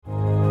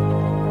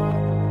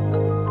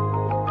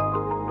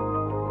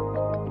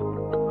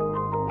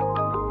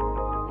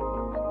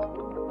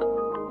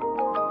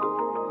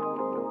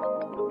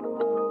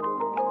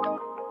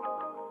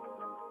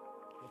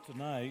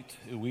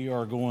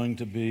going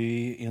to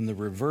be in the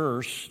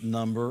reverse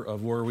number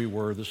of where we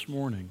were this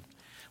morning.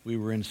 We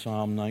were in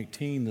Psalm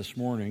 19 this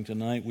morning.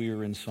 Tonight we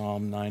are in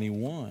Psalm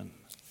 91.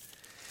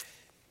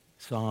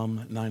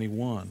 Psalm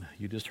 91.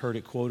 You just heard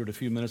it quoted a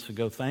few minutes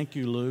ago. Thank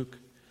you, Luke.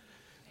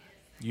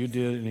 You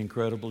did an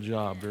incredible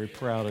job. Very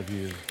proud of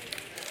you.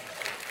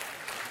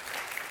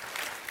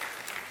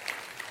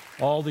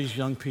 All these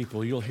young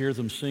people, you'll hear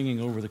them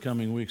singing over the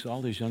coming weeks.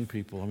 All these young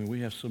people,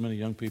 we have so many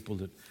young people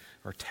that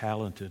are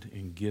talented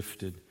and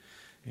gifted.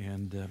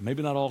 And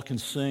maybe not all can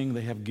sing.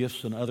 They have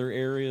gifts in other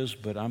areas,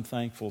 but I'm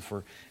thankful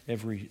for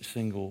every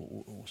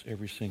single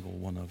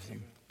one of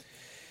them.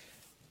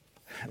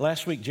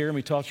 Last week,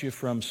 Jeremy taught you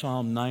from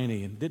Psalm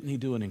 90, and didn't he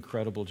do an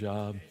incredible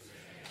job?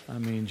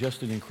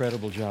 Just an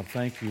incredible job.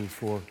 Thank you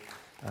for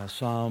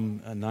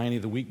Psalm 90.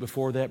 The week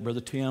before that,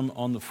 Brother Tim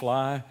on the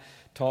fly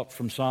taught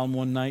from Psalm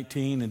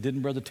 119, and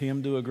didn't Brother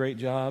Tim do a great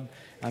job?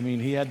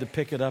 He had to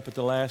pick it up at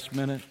the last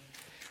minute.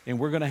 And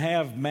we're going to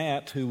have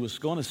Matt, who was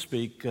going to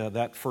speak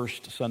that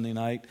first Sunday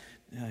night.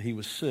 He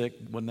was sick,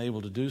 wasn't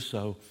able to do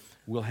so.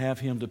 We'll have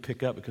him to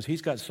pick up because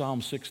he's got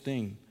Psalm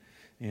 16.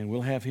 And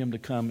we'll have him to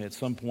come at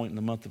some point in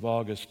the month of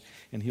August,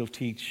 and he'll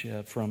teach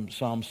from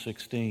Psalm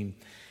 16.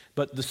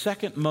 But the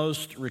second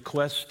most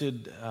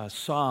requested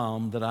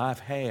psalm that I've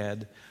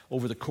had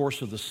over the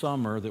course of the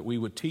summer that we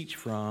would teach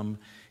from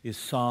is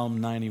Psalm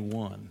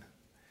 91.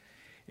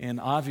 And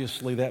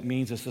obviously that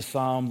means it's a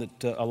psalm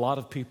that a lot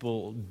of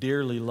people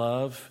dearly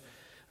love.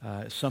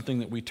 It's something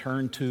that we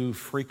turn to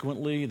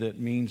frequently that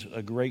means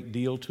a great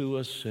deal to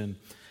us, and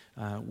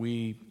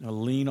we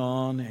lean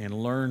on and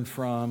learn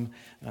from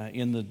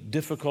in the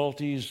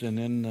difficulties and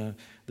in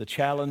the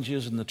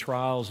challenges and the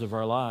trials of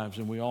our lives,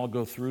 and we all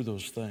go through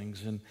those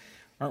things. And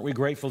aren't we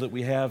grateful that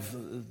we have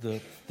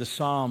the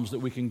Psalms that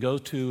we can go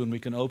to and we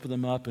can open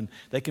them up and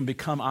they can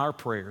become our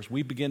prayers.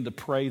 We begin to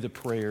pray the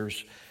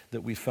prayers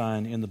that we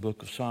find in the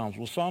book of Psalms.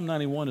 Well, Psalm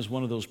 91 is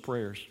one of those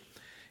prayers,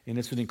 and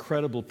it's an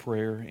incredible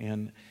prayer,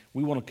 and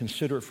we want to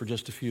consider it for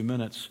just a few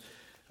minutes.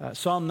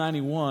 Psalm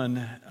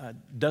 91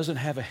 doesn't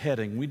have a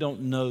heading. We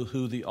don't know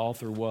who the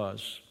author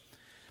was.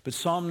 But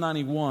Psalm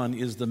 91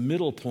 is the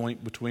middle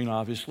point between,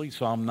 obviously,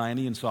 Psalm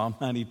 90 and Psalm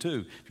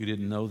 92. If you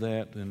didn't know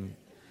that, then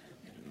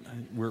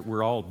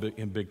we're all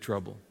in big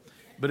trouble.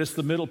 But it's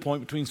the middle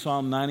point between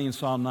Psalm 90 and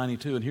Psalm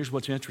 92. And here's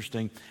what's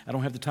interesting. I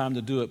don't have the time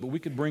to do it, but we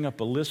could bring up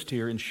a list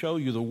here and show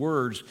you the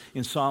words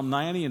in Psalm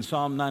 90 and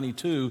Psalm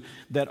 92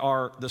 that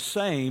are the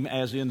same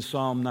as in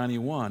Psalm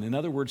 91. In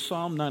other words,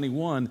 Psalm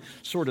 91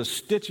 sort of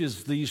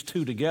stitches these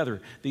two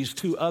together, these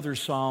two other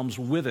psalms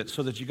with it,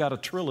 so that you got a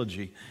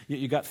trilogy.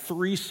 You got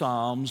three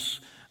psalms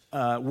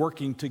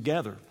working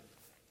together.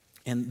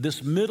 And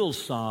this middle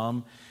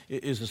psalm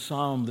is a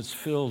psalm that's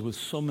filled with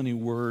so many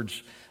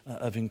words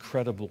of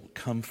incredible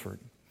comfort.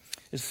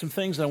 There's some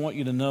things I want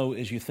you to know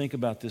as you think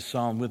about this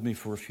psalm with me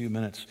for a few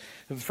minutes.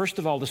 First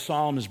of all, the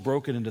psalm is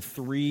broken into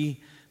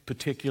three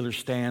particular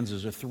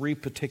stanzas or three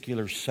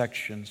particular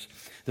sections.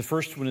 The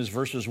first one is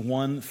verses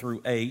 1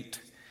 through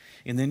 8,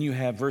 and then you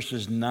have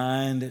verses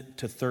 9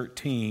 to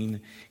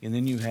 13, and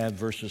then you have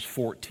verses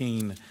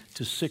 14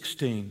 to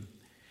 16.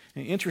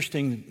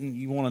 Interesting,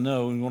 you want to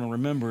know and you want to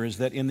remember is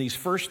that in these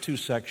first two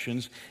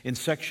sections, in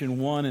section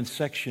 1 and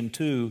section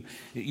 2,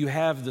 you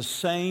have the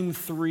same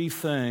three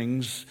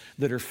things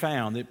that are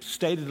found. It's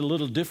stated a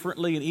little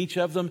differently in each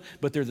of them,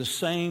 but they're the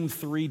same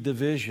three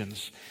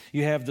divisions.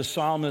 You have the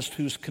psalmist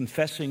who's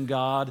confessing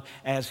God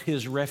as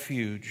his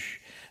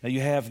refuge. You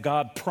have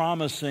God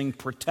promising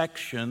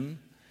protection.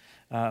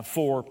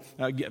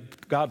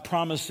 God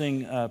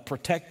promising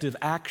protective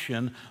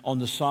action on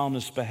the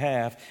psalmist's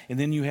behalf. And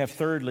then you have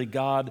thirdly,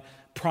 God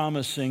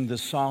promising the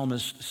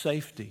psalmist's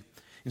safety.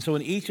 And so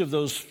in each of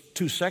those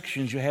two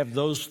sections, you have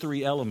those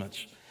three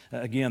elements.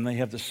 Again, they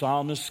have the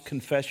psalmist's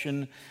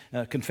confession,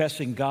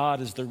 confessing God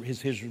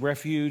as his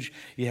refuge.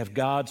 You have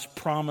God's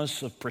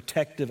promise of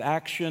protective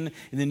action.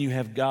 And then you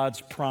have God's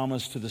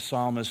promise to the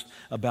psalmist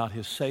about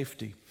his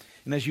safety.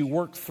 And as you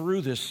work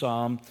through this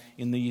psalm,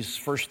 in these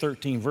first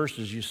 13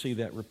 verses, you see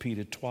that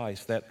repeated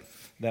twice,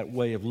 that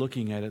way of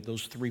looking at it,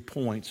 those 3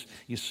 points,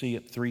 you see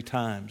it 3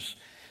 times.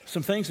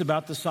 Some things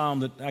about the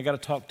psalm that I got to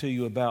talk to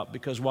you about,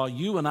 because while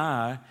you and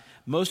I,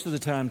 most of the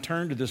time,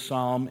 turn to this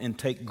psalm and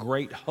take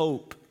great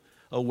hope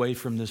away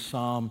from this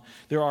psalm,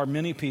 there are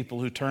many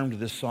people who turn to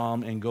this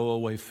psalm and go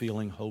away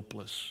feeling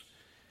hopeless.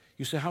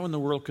 You say, how in the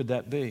world could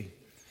that be?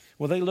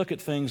 Well, they look at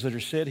things that are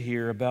said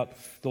here about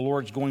the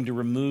Lord's going to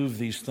remove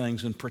these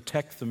things and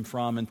protect them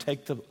from and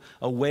take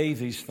away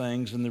these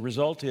things. And the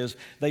result is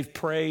they've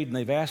prayed and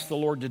they've asked the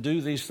Lord to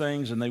do these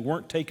things and they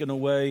weren't taken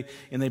away,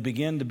 and they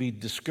begin to be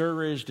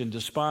discouraged and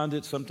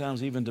despondent,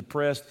 sometimes even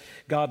depressed.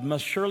 God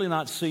must surely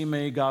not see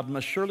me. God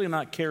must surely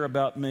not care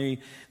about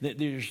me.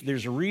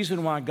 There's a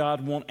reason why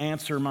God won't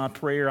answer my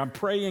prayer. I'm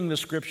praying the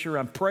scripture.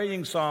 I'm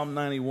praying Psalm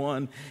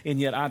 91, and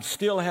yet I'm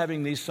still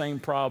having these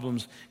same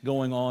problems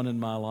going on in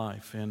my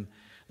life. And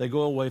they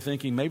go away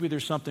thinking maybe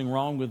there's something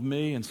wrong with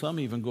me, and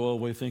some even go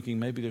away thinking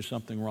maybe there's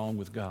something wrong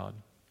with God.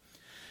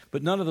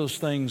 But none of those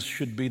things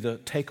should be the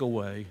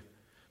takeaway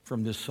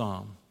from this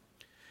psalm.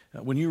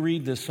 When you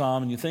read this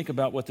psalm and you think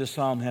about what this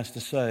psalm has to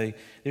say,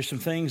 there's some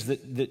things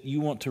that you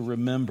want to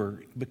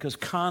remember, because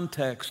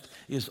context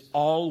is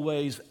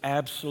always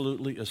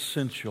absolutely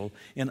essential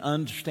in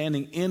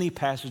understanding any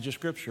passage of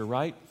Scripture,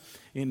 right?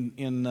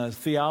 In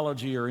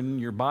theology or in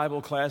your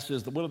Bible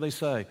classes, what do they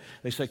say?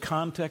 They say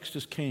context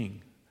is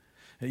king.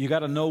 You got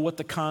to know what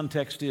the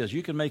context is.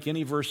 You can make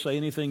any verse say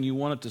anything you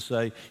want it to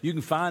say. You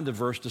can find a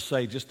verse to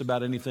say just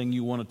about anything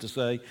you want it to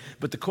say.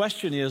 But the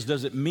question is,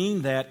 does it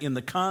mean that in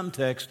the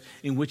context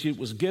in which it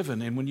was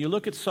given? And when you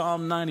look at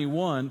Psalm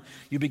 91,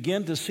 you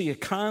begin to see a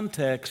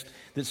context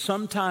that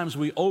sometimes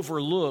we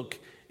overlook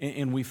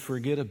and we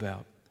forget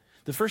about.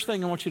 The first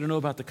thing I want you to know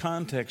about the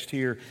context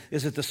here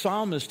is that the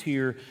psalmist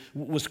here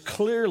was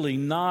clearly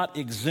not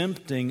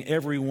exempting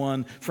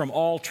everyone from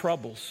all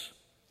troubles.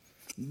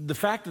 The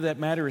fact of that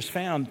matter is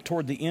found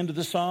toward the end of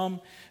the psalm.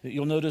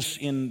 You'll notice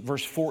in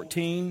verse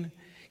 14,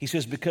 he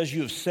says, because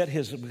he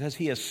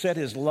has set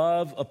his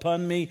love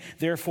upon me,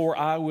 therefore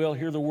I will,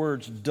 hear the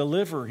words,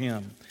 deliver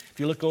him. If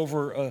you look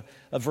over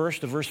a verse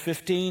to verse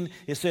 15,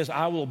 it says,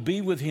 I will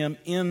be with him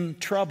in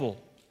trouble.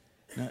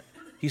 Now,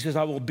 he says,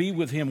 I will be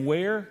with him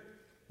where?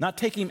 Not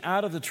take him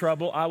out of the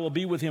trouble. I will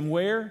be with him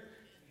where?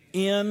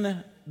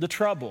 In the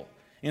trouble.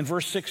 In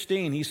verse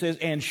 16, he says,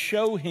 and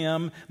show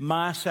him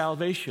my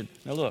salvation.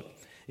 Now look,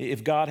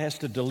 if God has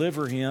to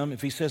deliver him,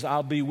 if he says,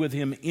 I'll be with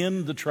him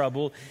in the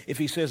trouble, if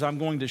he says, I'm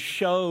going to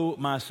show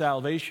my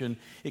salvation,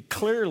 it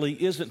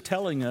clearly isn't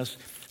telling us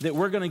that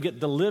we're going to get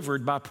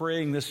delivered by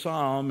praying this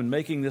psalm and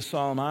making this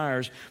psalm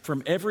ours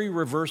from every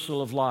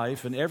reversal of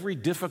life and every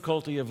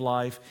difficulty of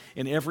life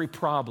and every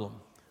problem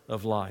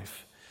of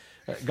life.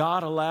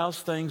 God allows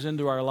things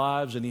into our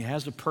lives, and he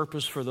has a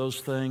purpose for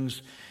those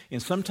things.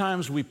 And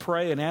sometimes we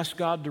pray and ask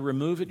God to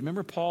remove it.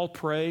 Remember, Paul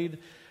prayed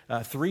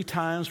 3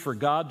 times for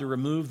God to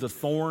remove the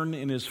thorn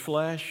in his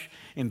flesh.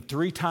 And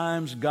 3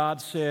 times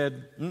God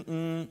said,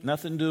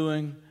 nothing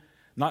doing,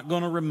 not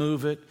going to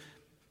remove it,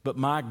 but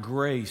my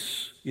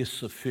grace is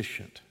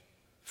sufficient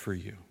for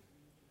you.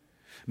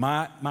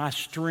 My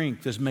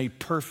strength is made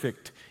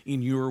perfect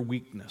in your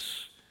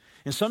weakness.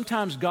 And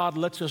sometimes God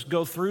lets us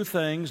go through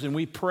things and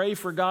we pray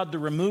for God to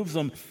remove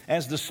them,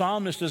 as the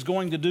psalmist is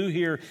going to do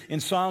here in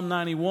Psalm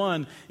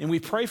 91. And we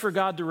pray for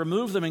God to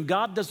remove them and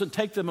God doesn't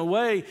take them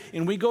away.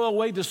 And we go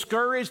away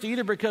discouraged,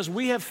 either because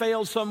we have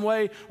failed some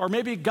way or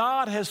maybe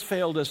God has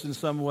failed us in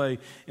some way.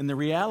 And the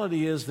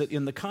reality is that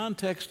in the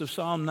context of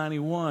Psalm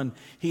 91,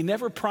 he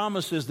never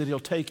promises that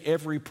he'll take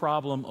every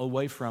problem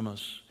away from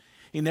us.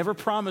 He never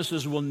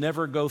promises we'll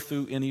never go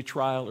through any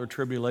trial or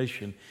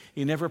tribulation.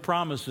 He never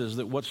promises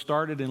that what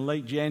started in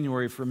late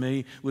January for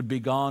me would be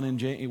gone in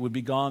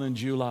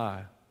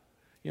July.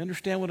 You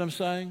understand what I'm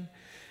saying?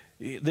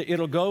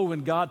 It'll go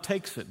when God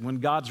takes it,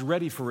 when God's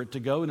ready for it to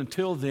go. And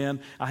until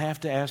then, I have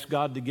to ask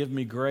God to give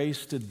me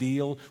grace to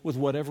deal with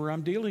whatever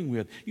I'm dealing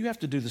with. You have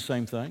to do the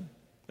same thing.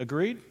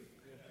 Agreed?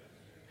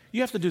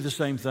 You have to do the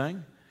same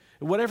thing.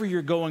 Whatever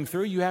you're going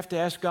through, you have to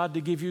ask God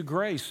to give you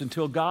grace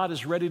until God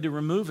is ready to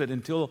remove it,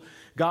 until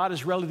God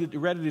is ready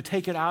to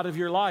take it out of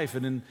your life.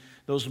 And in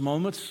those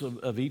moments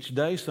of each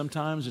day,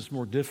 sometimes it's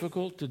more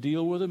difficult to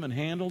deal with them and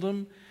handle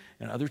them,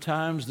 and other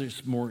times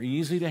it's more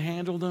easy to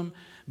handle them.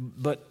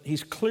 But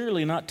he's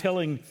clearly not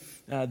telling,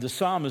 the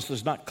psalmist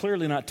is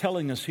clearly not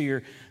telling us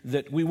here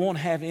that we won't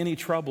have any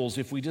troubles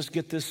if we just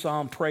get this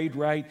psalm prayed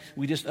right,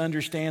 we just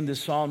understand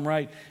this psalm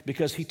right,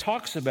 because he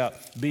talks about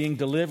being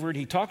delivered,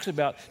 he talks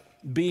about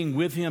being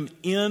with him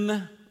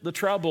in the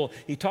trouble.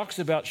 He talks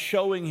about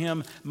showing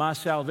him my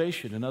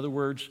salvation. In other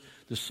words,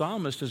 the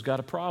psalmist has got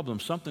a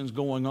problem. Something's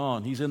going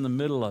on. He's in the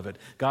middle of it.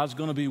 God's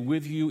going to be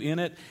with you in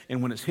it,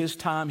 and when it's his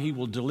time, he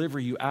will deliver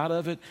you out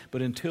of it.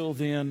 But until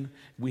then,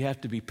 we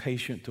have to be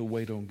patient to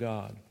wait on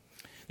God.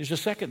 There's a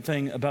second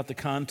thing about the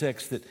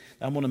context that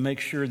I want to make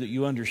sure that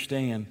you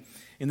understand,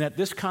 in that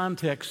this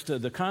context,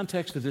 the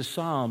context of this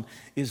psalm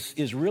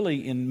is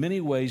really in many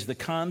ways the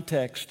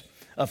context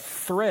of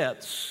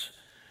threats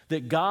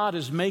that God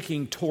is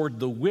making toward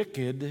the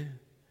wicked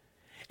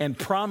and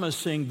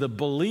promising the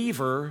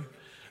believer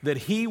that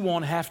he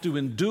won't have to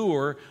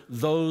endure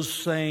those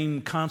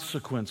same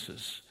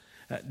consequences.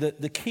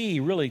 The key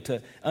really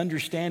to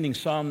understanding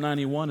Psalm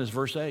 91 is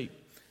verse 8.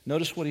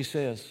 Notice what he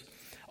says.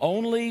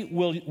 Only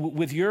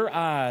with your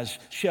eyes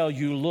shall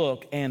you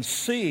look and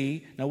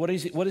see. Now what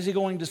is he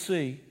going to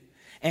see?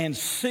 And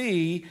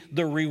see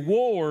the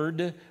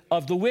reward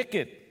of the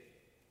wicked.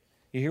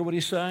 You hear what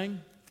he's saying?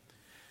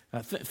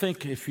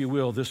 Think, if you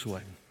will, this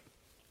way.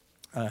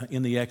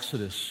 In the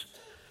Exodus,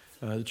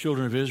 the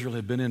children of Israel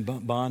had been in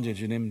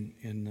bondage and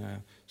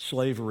in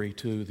slavery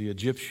to the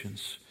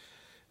Egyptians.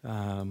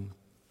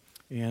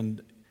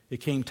 And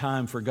it came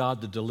time for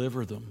God to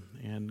deliver them.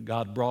 And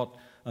God brought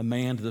a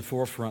man to the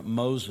forefront,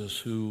 Moses,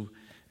 who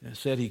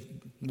said he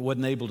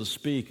wasn't able to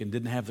speak and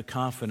didn't have the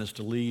confidence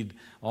to lead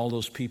all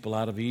those people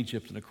out of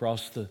Egypt and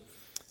across the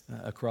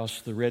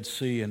Red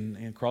Sea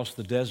and across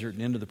the desert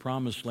and into the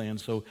Promised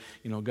Land. So,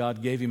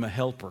 God gave him a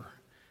helper.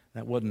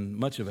 That wasn't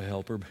much of a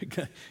helper,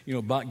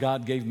 but,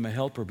 God gave him a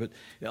helper. But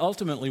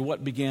ultimately,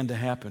 what began to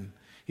happen?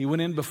 He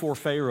went in before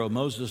Pharaoh,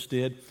 Moses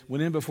did,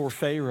 went in before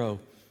Pharaoh,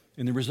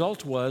 and the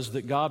result was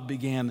that God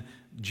began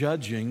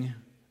judging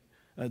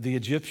the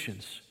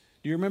Egyptians.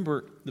 Do you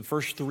remember the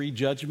first 3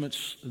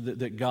 judgments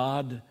that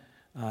God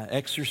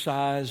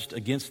exercised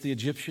against the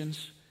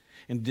Egyptians?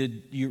 And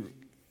did you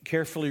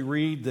carefully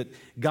read that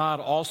God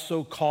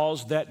also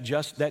caused that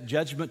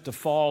judgment to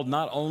fall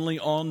not only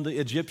on the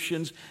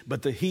Egyptians,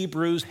 but the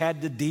Hebrews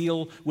had to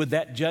deal with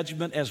that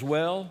judgment as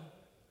well,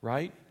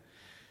 right?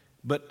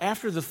 But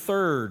after the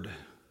 3rd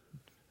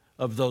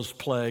of those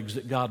plagues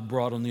that God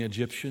brought on the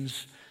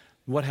Egyptians,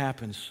 what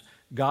happens?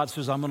 God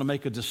says, I'm going to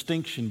make a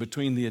distinction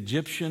between the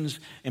Egyptians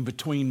and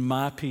between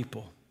my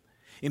people.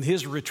 And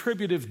his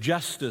retributive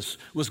justice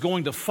was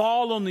going to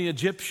fall on the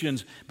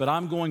Egyptians, but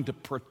I'm going to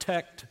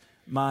protect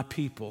my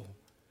people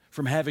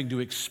from having to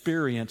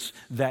experience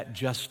that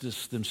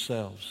justice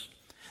themselves.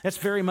 That's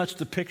very much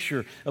the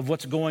picture of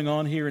what's going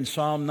on here in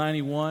Psalm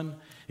 91.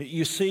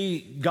 You see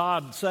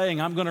God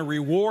saying, I'm going to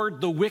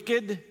reward the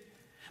wicked,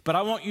 but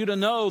I want you to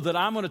know that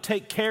I'm going to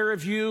take care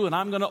of you, and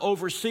I'm going to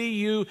oversee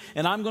you,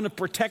 and I'm going to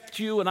protect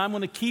you, and I'm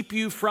going to keep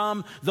you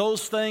from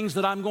those things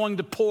that I'm going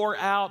to pour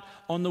out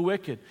on the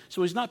wicked.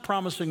 So he's not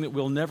promising that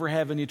we'll never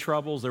have any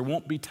troubles. There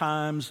won't be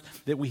times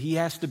that he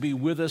has to be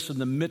with us in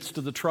the midst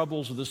of the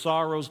troubles or the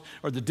sorrows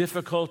or the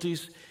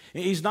difficulties.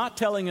 He's not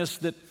telling us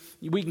that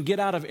we can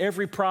get out of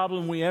every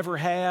problem we ever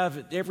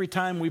have. Every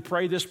time we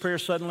pray this prayer,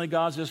 suddenly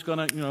God's just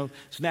going to,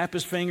 snap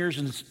his fingers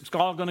and it's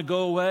all going to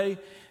go away.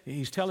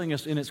 He's telling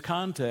us in its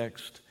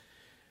context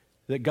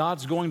that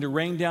God's going to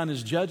rain down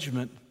his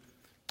judgment,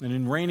 and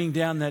in raining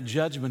down that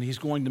judgment, he's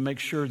going to make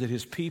sure that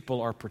his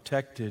people are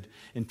protected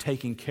and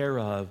taken care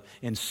of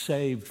and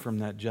saved from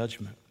that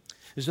judgment.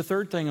 There's a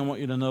third thing I want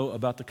you to know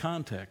about the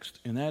context,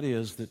 and that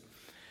is that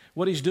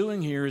what he's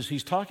doing here is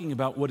he's talking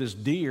about what is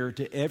dear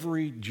to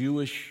every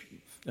Jewish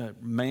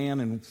man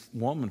and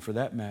woman, for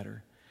that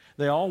matter.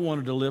 They all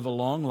wanted to live a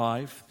long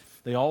life.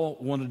 They all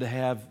wanted to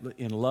have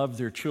and love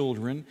their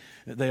children.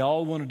 They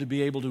all wanted to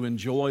be able to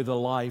enjoy the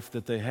life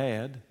that they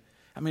had.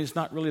 I mean, it's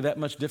not really that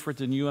much different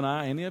than you and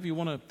I. Any of you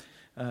want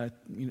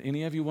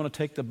to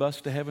take the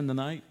bus to heaven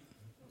tonight?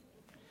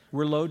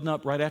 We're loading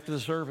up right after the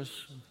service.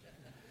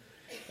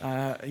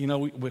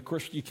 Of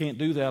course, you can't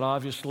do that,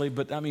 obviously,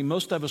 but I mean,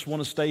 most of us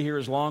want to stay here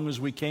as long as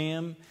we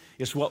can.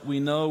 It's what we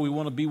know. We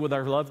want to be with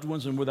our loved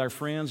ones and with our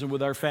friends and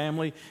with our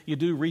family. You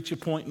do reach a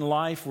point in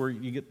life where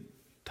you get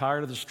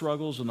tired of the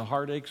struggles and the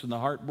heartaches and the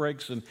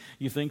heartbreaks, and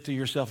you think to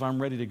yourself,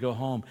 I'm ready to go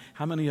home.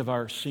 How many of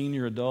our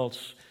senior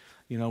adults,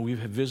 we've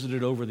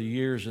visited over the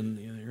years, and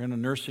they're in a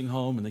nursing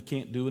home and they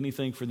can't do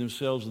anything for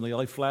themselves, and they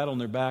lay flat on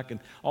their back, and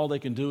all they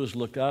can do is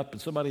look up,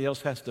 and somebody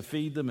else has to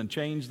feed them and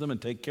change them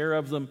and take care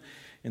of them,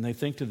 and they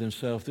think to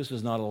themselves, this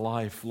is not a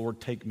life. Lord,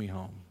 take me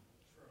home.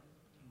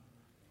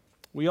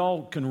 We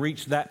all can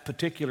reach that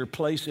particular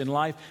place in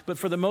life, but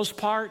for the most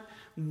part,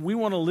 we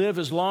want to live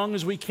as long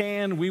as we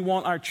can. We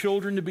want our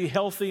children to be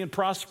healthy and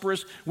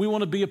prosperous. We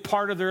want to be a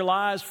part of their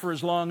lives for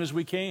as long as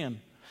we can.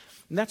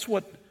 And that's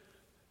what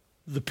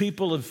the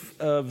people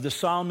of the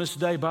psalmist's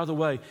day, by the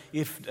way,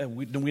 if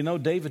we know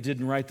David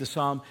didn't write the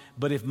psalm,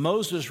 but if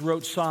Moses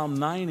wrote Psalm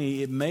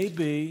 90, it may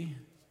be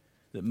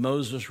that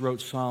Moses wrote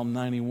Psalm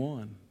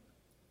 91.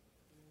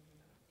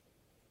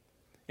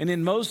 And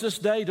in Moses'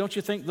 day, don't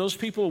you think those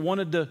people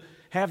wanted to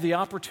have the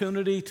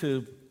opportunity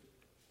to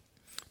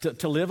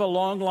live a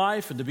long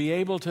life and to be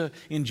able to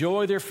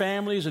enjoy their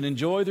families and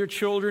enjoy their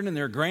children and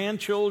their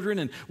grandchildren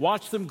and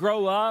watch them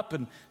grow up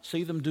and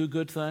see them do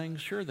good things?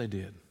 Sure, they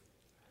did.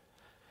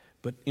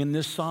 But in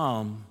this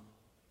psalm,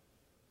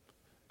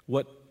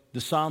 what the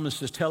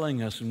psalmist is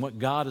telling us and what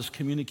God is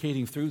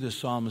communicating through this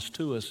psalmist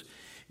to us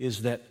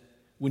is that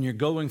when you're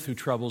going through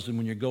troubles and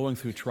when you're going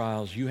through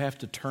trials, you have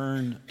to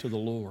turn to the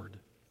Lord.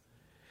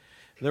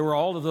 There were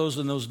all of those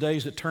in those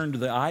days that turned to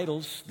the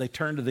idols. They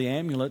turned to the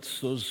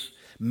amulets, those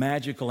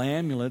magical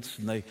amulets,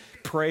 and they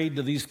prayed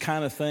to these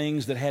kind of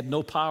things that had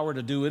no power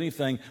to do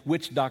anything,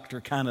 witch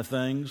doctor kind of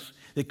things.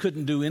 They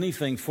couldn't do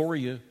anything for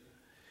you.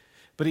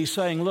 But he's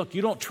saying, look,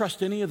 you don't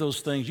trust any of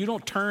those things. You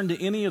don't turn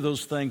to any of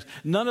those things.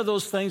 None of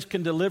those things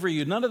can deliver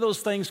you. None of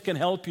those things can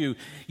help you.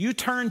 You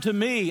turn to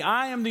me.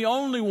 I am the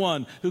only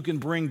one who can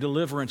bring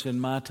deliverance in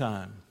my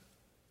time.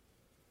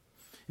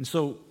 And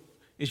so,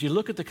 as you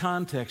look at the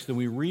context and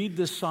we read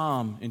this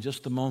psalm in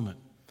just a moment,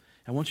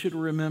 I want you to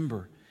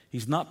remember,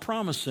 he's not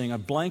promising a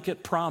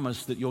blanket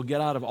promise that you'll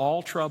get out of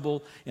all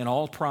trouble and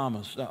all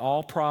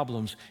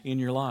problems in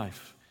your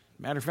life.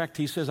 Matter of fact,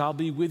 he says, I'll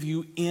be with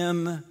you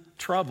in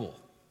trouble.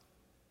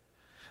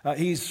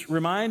 He's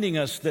reminding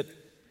us that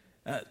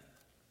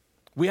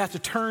we have to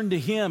turn to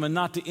him and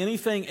not to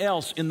anything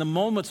else in the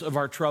moments of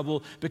our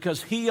trouble,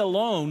 because he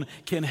alone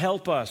can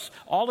help us.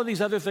 All of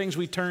these other things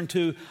we turn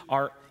to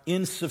are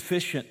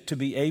insufficient to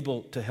be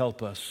able to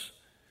help us.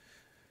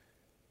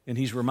 And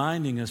he's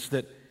reminding us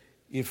that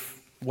if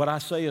what I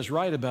say is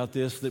right about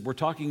this, that we're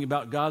talking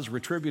about God's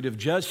retributive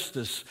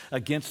justice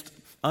against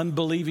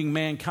unbelieving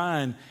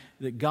mankind,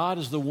 that God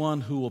is the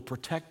one who will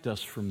protect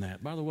us from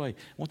that. By the way,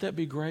 won't that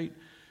be great?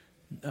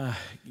 Do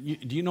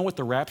you know what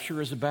the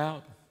rapture is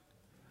about?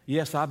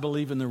 Yes, I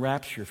believe in the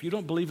rapture. If you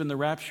don't believe in the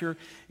rapture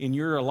and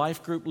you're a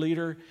life group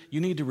leader,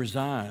 you need to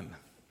resign.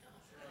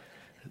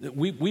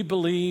 We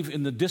believe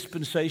in the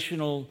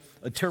dispensational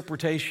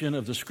interpretation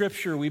of the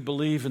Scripture. We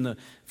believe in the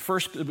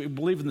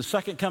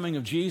second coming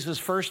of Jesus,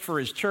 first for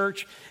His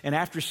church, and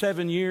after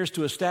 7 years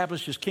to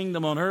establish His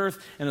kingdom on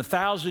earth, and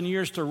 1,000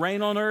 years to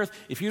reign on earth.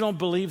 If you don't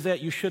believe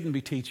that, you shouldn't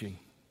be teaching.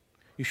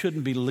 You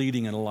shouldn't be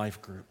leading in a life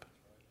group.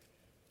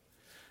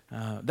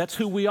 That's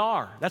who we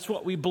are. That's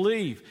what we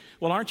believe.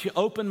 Well, aren't you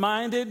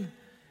open-minded?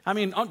 I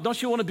mean,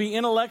 don't you want to be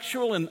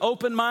intellectual and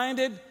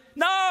open-minded?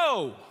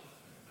 No!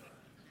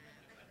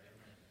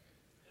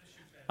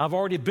 I've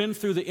already been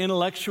through the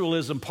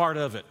intellectualism part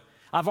of it.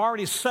 I've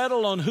already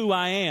settled on who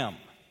I am.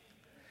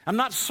 I'm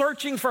not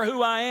searching for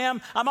who I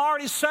am. I'm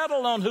already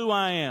settled on who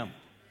I am.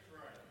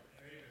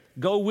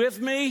 Go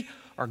with me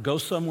or go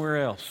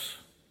somewhere else.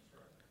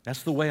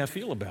 That's the way I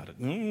feel about it.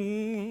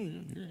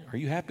 Are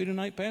you happy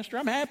tonight, Pastor?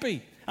 I'm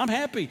happy. I'm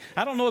happy.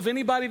 I don't know of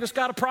anybody that's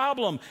got a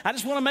problem. I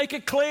just want to make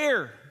it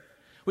clear.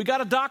 We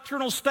got a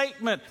doctrinal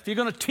statement. If you're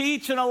going to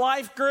teach in a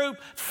life group,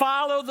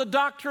 follow the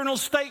doctrinal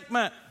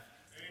statement.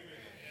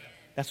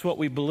 That's what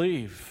we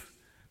believe.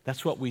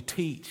 That's what we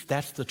teach.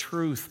 That's the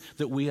truth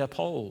that we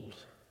uphold.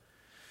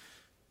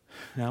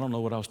 Now, I don't know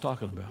what I was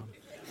talking about.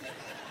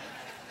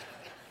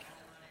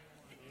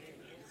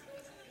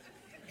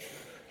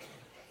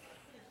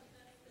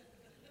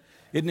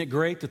 Isn't it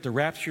great that the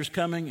rapture's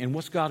coming? And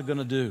what's God going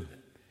to do?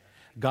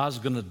 God's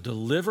going to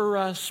deliver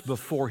us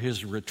before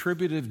His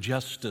retributive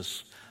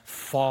justice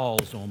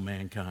falls on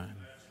mankind.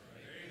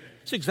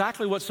 It's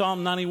exactly what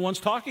Psalm 91's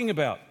talking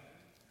about.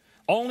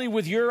 Only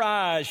with your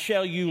eyes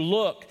shall you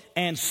look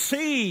and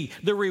see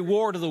the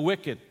reward of the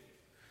wicked.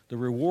 The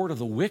reward of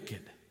the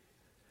wicked.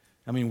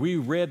 I mean, we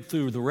read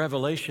through the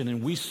Revelation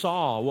and we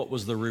saw what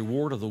was the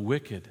reward of the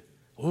wicked.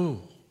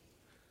 Ooh,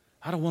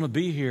 I don't want to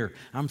be here.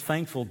 I'm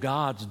thankful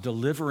God's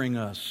delivering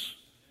us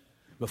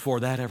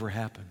before that ever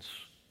happens.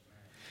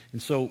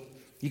 And so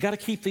you got to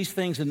keep these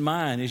things in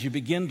mind as you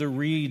begin to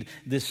read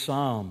this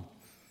psalm.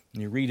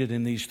 And you read it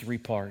in these three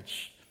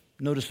parts.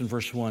 Notice in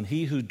verse 1,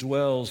 he who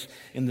dwells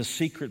in the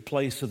secret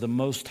place of the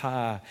Most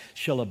High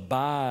shall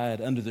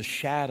abide under the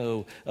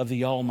shadow of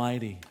the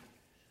Almighty.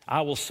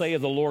 I will say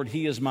of the Lord,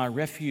 He is my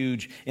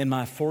refuge and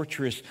my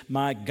fortress,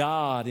 my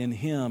God, in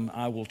Him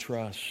I will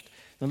trust.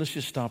 Now let's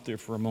just stop there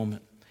for a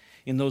moment.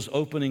 In those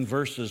opening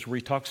verses where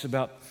he talks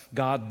about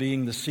God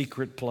being the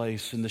secret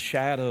place and the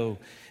shadow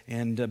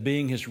and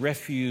being His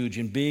refuge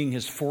and being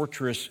His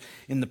fortress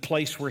in the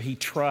place where He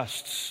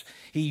trusts,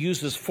 he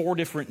uses 4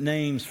 different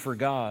names for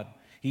God.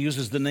 He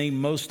uses the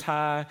name Most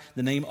High,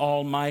 the name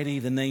Almighty,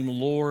 the name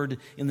Lord,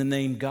 and the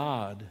name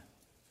God.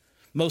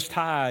 Most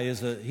High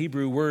is a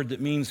Hebrew word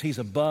that means He's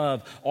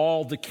above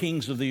all the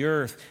kings of the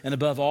earth and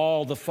above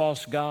all the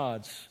false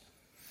gods.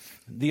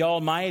 The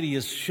Almighty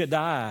is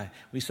Shaddai.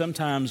 It's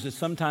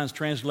sometimes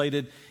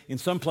translated in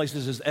some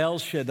places as El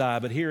Shaddai,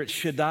 but here it's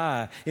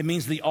Shaddai. It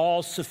means the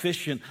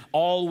all-sufficient,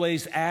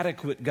 always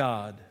adequate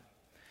God.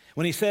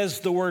 When he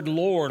says the word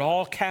Lord,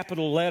 all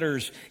capital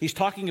letters, he's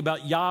talking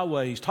about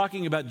Yahweh. He's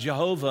talking about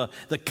Jehovah,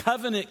 the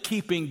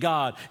covenant-keeping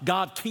God.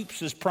 God keeps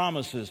His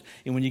promises.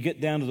 And when you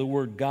get down to the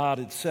word God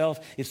itself,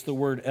 it's the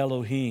word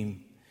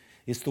Elohim.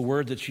 It's the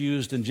word that's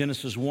used in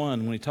Genesis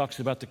 1 when he talks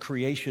about the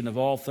creation of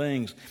all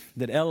things,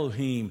 that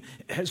Elohim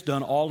has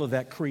done all of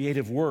that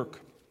creative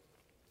work.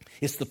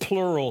 It's the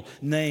plural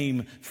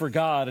name for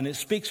God, and it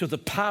speaks of the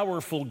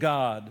powerful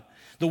God,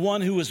 the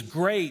one who is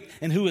great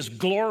and who is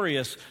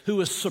glorious,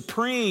 who is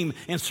supreme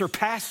and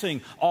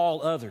surpassing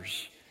all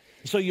others.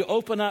 So you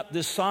open up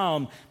this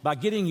psalm by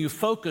getting you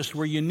focused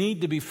where you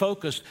need to be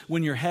focused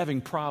when you're having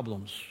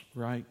problems,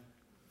 right?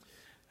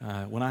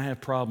 When I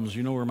have problems,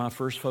 you know where my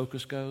first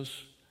focus goes?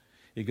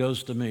 It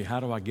goes to me. How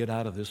do I get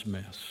out of this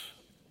mess?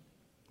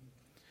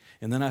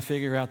 And then I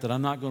figure out that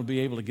I'm not going to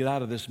be able to get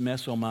out of this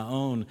mess on my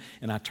own,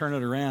 and I turn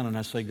it around and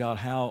I say, God,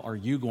 how are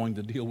you going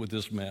to deal with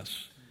this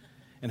mess?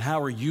 And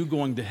how are you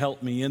going to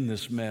help me in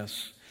this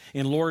mess?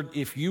 And Lord,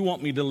 if you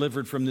want me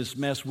delivered from this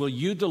mess, will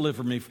you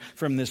deliver me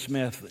from this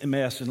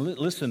mess? And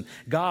listen,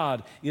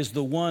 God is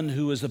the one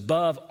who is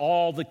above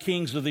all the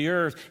kings of the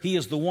earth. He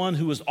is the one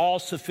who is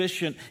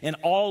all-sufficient and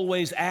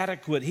always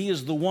adequate. He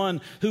is the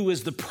one who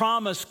is the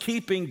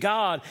promise-keeping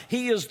God.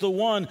 He is the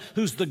one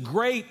who's the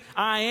great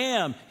I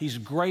am. He's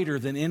greater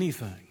than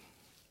anything.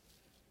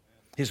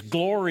 His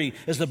glory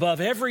is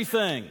above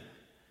everything.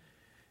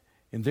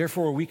 And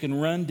therefore, we can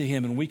run to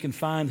Him and we can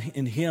find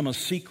in Him a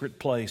secret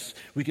place.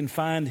 We can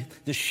find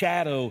the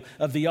shadow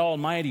of the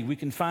Almighty. We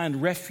can find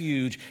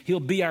refuge. He'll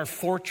be our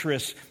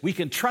fortress. We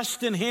can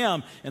trust in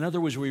Him. In other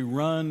words, we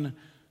run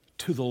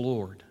to the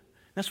Lord.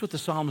 That's what the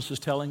psalmist is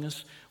telling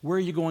us. Where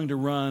are you going to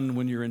run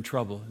when you're in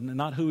trouble?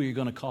 Not who are you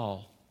going to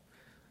call.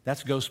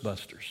 That's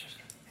Ghostbusters.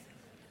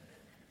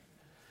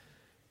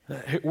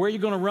 Where are you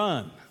going to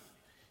run?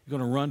 You're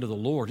going to run to the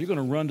Lord. You're going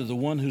to run to the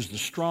one who's the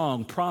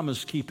strong,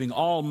 promise-keeping,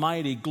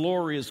 almighty,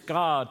 glorious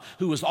God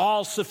who is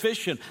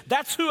all-sufficient.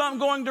 That's who I'm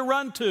going to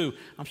run to.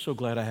 I'm so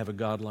glad I have a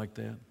God like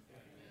that.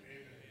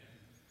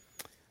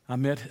 I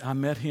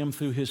met him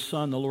through his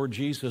son, the Lord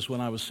Jesus, when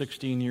I was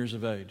 16 years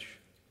of age.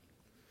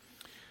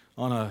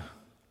 On a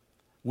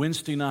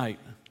Wednesday night,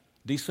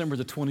 December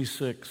the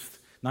 26th,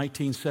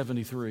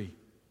 1973,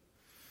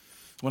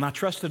 when I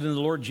trusted in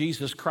the Lord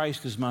Jesus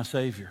Christ as my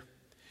Savior.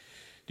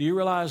 Do you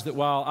realize that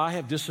while I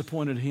have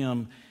disappointed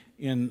him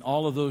in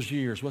all of those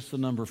years, what's the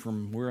number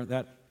from where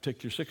that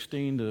took you,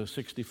 16 to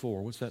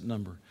 64? What's that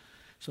number?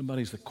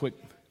 Somebody's a quick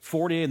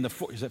 48 and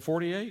is that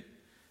 48?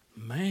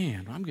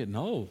 Man, I'm getting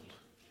old.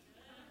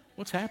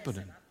 What's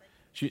happening?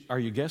 Are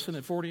you guessing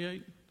at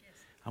 48?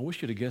 I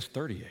wish you'd have guessed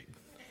 38.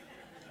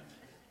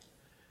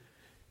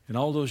 In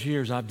all those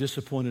years, I've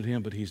disappointed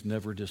him, but he's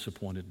never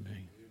disappointed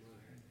me.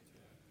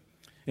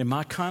 And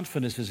my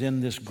confidence is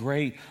in this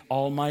great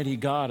almighty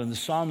God. And the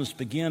psalmist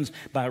begins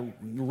by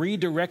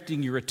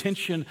redirecting your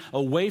attention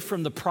away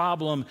from the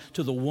problem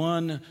to the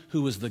one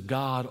who is the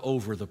God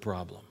over the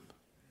problem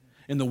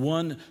and the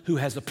one who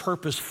has a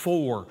purpose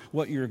for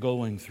what you're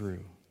going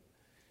through.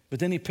 But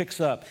then he picks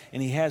up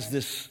and he has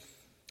this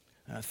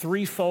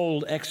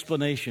threefold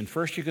explanation.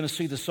 First, you're going to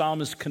see the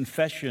psalmist's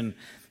confession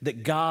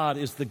that God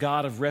is the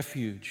God of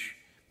refuge.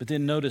 But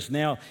then notice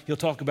now he'll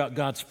talk about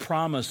God's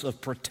promise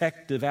of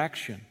protective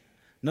action.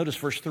 Notice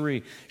verse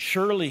 3,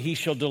 surely he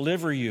shall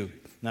deliver you.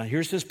 Now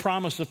here's his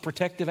promise of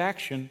protective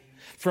action.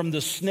 From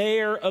the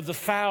snare of the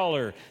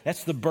fowler,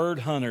 that's the bird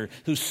hunter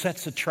who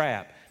sets a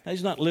trap. Now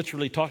he's not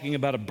literally talking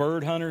about a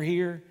bird hunter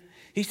here.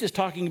 He's just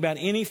talking about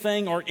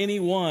anything or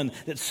anyone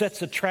that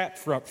sets a trap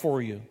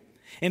for you.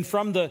 And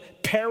from the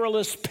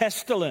perilous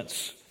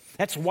pestilence,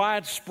 that's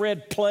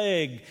widespread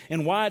plague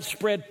and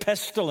widespread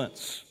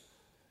pestilence.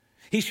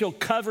 He shall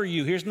cover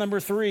you. Here's number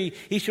 3.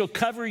 He shall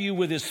cover you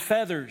with his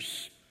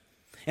feathers.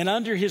 And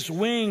under his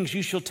wings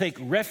you shall take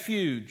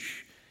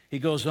refuge. He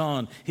goes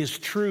on, his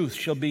truth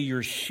shall be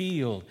your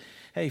shield.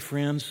 Hey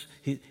friends,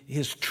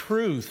 his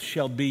truth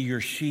shall be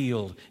your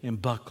shield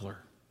and buckler.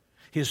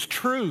 His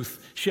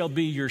truth shall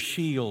be your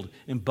shield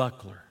and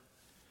buckler.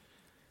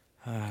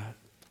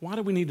 Why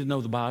do we need to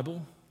know the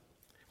Bible?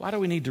 Why do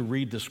we need to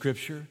read the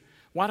Scripture?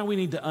 Why do we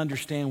need to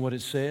understand what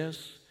it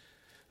says?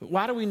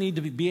 Why do we need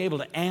to be able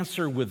to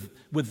answer with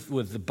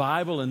the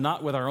Bible and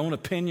not with our own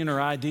opinion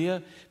or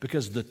idea?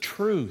 Because the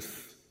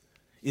truth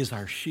is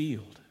our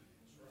shield.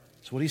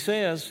 That's what he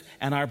says,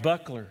 and our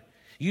buckler.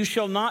 You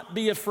shall not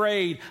be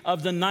afraid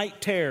of the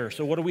night terror.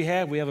 So what do we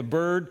have? We have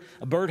bird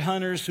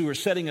hunters who are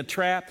setting a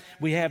trap.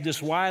 We have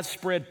this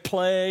widespread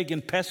plague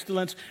and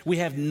pestilence. We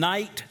have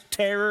night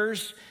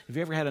terrors. Have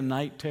you ever had a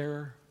night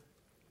terror?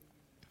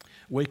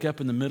 Wake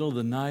up in the middle of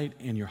the night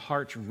and your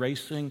heart's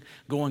racing,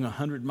 going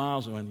 100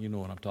 miles, you know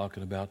what I'm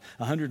talking about,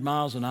 100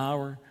 miles an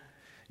hour,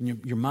 and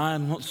your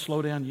mind won't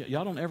slow down.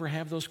 Y'all don't ever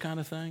have those kind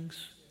of things?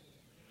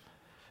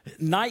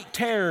 Night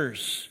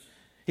terrors.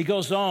 He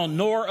goes on,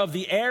 nor of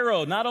the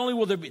arrow. Not only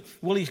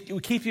will he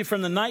keep you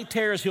from the night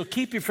terrors, he'll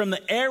keep you from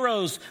the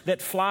arrows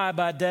that fly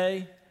by day.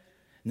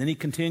 And then he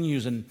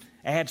continues and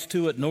adds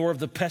to it, nor of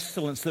the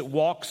pestilence that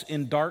walks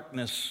in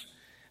darkness.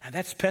 And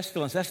that's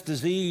pestilence, that's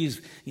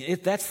disease,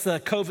 that's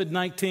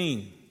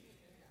COVID-19.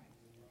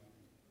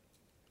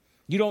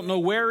 You don't know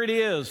where it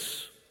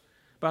is.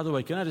 By the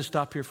way, can I just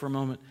stop here for a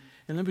moment?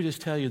 And let me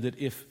just tell you that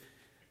if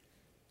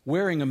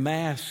wearing a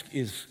mask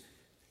is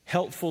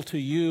helpful to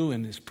you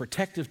and is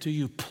protective to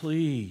you,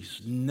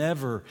 please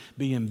never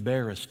be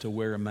embarrassed to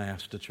wear a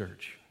mask to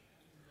church.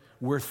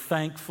 We're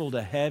thankful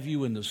to have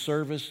you in the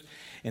service.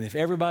 And if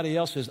everybody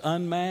else is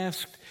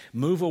unmasked,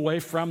 move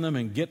away from them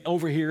and get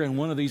over here in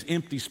one of these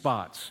empty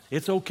spots.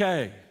 It's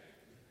okay.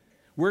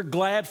 We're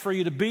glad for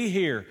you to be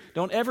here.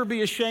 Don't ever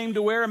be ashamed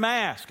to wear a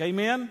mask.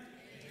 Amen?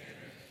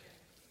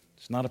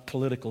 It's not a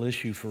political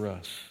issue for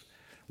us.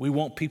 We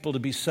want people to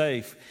be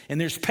safe.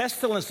 And there's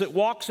pestilence that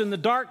walks in the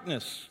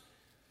darkness.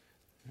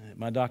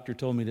 My doctor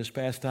told me this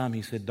past time,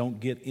 he said,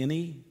 don't get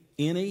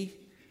any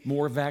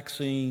more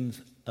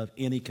vaccines of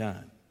any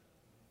kind.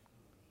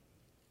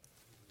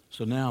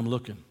 So now I'm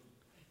looking.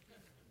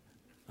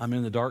 I'm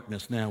in the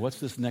darkness now. What's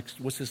this,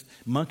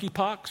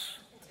 monkeypox?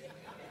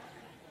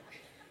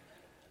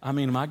 I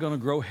mean, am I going to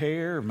grow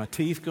hair? Are my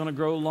teeth going to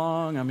grow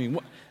long? I mean,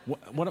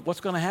 what's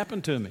going to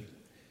happen to me?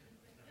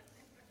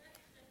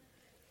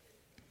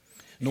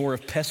 Nor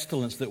of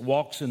pestilence that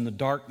walks in the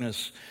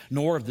darkness,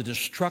 nor of the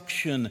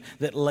destruction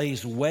that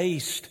lays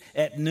waste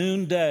at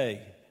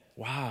noonday.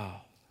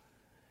 Wow.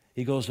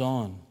 He goes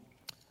on.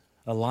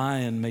 A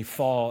lion may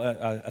fall,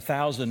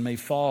 1,000 may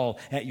fall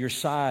at your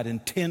side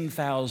and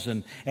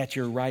 10,000 at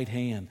your right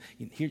hand.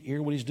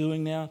 Hear what he's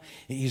doing now?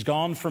 He's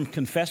gone from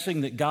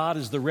confessing that God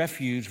is the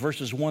refuge,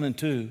 verses 1 and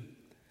 2,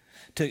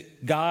 to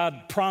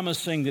God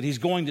promising that he's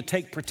going to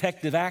take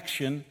protective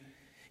action.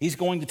 He's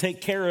going to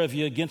take care of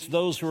you against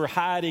those who are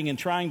hiding and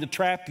trying to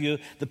trap you,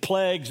 the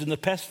plagues and the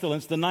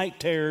pestilence, the night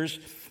terrors,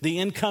 the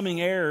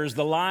incoming errors,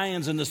 the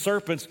lions and the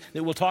serpents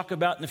that we'll talk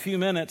about in a few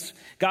minutes.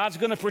 God's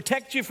going to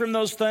protect you from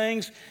those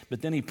things,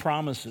 but then he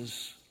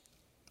promises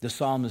the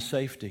psalmist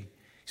safety.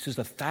 He He says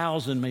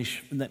 1,000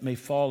 that may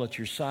fall at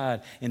your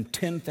side and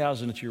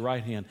 10,000 at your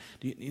right hand.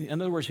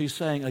 In other words, he's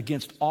saying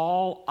against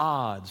all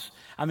odds.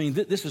 I mean,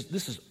 this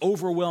is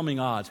overwhelming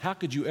odds. How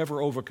could you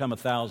ever overcome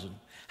 1,000?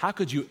 How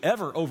could you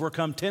ever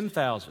overcome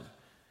 10,000?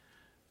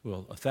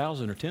 Well,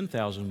 1,000 or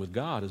 10,000 with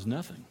God is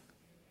nothing.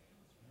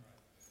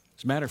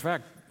 As a matter of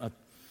fact,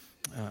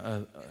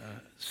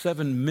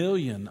 7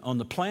 million on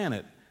the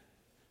planet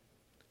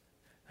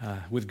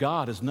with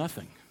God is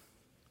nothing.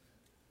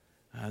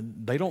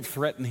 They don't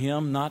threaten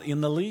him, not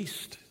in the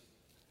least.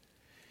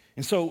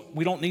 And so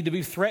we don't need to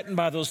be threatened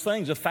by those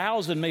things.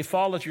 1,000 may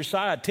fall at your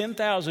side,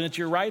 10,000 at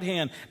your right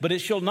hand, but it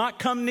shall not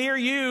come near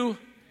you.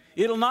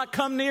 It'll not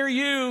come near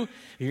you.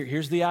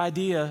 Here's the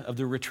idea of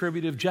the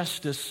retributive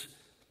justice.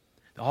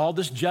 All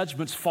this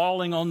judgment's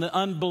falling on the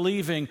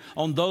unbelieving,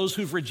 on those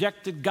who've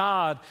rejected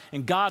God,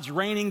 and God's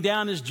raining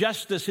down his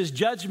justice, his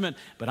judgment.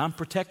 But I'm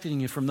protecting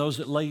you from those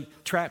that lay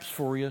traps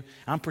for you.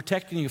 I'm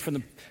protecting you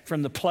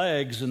from the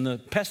plagues and the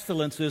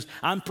pestilences.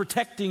 I'm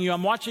protecting you.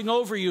 I'm watching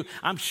over you.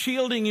 I'm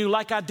shielding you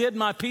like I did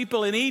my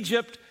people in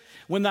Egypt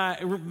when I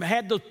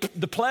had the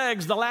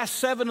plagues, the last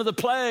 7 of the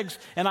plagues,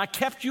 and I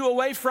kept you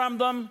away from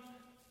them.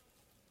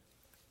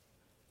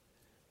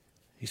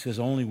 He says,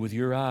 only with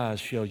your eyes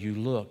shall you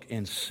look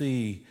and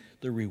see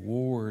the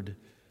reward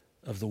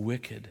of the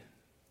wicked.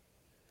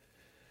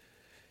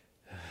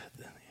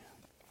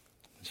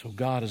 So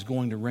God is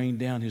going to rain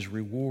down his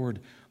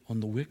reward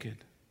on the wicked.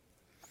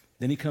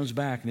 Then he comes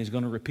back and he's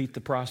going to repeat the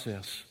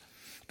process.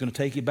 He's going to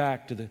take you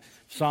back to the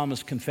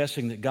psalmist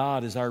confessing that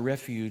God is our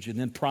refuge, and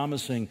then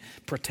promising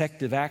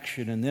protective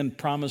action, and then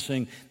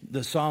promising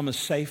the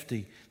psalmist's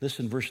safety.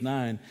 Listen, verse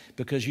 9,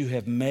 because you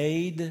have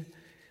made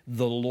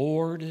the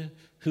Lord,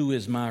 who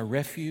is my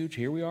refuge.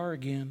 Here we are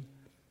again.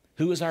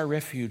 Who is our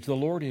refuge? The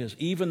Lord is.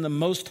 Even the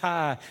Most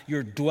High,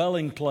 your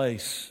dwelling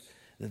place.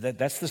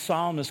 That's the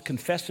psalmist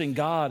confessing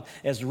God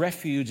as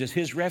refuge, as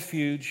his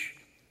refuge.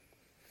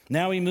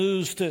 Now he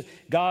moves to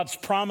God's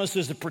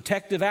promises of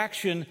protective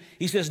action.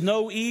 He says,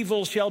 no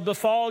evil shall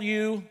befall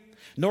you,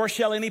 nor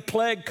shall any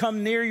plague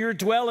come near your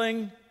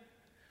dwelling.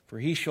 For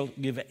he shall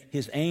give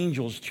his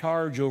angels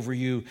charge over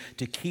you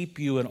to keep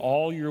you in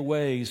all your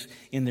ways.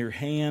 In their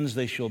hands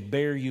they shall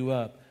bear you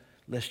up,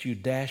 lest you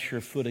dash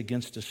your foot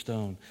against a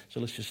stone. So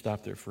let's just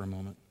stop there for a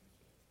moment.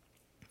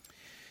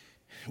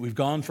 We've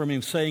gone from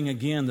him saying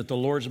again that the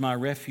Lord's my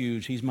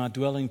refuge, he's my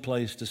dwelling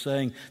place, to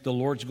saying the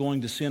Lord's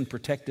going to send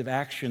protective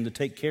action to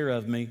take care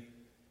of me.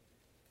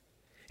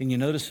 And you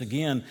notice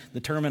again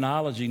the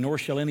terminology, nor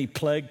shall any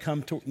plague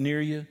come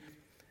near you.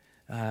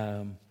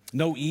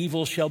 No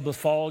evil shall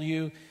befall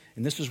you.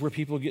 And this is where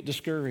people get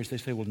discouraged. They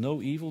say, well,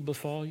 no evil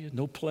befall you?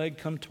 No plague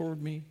come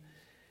toward me?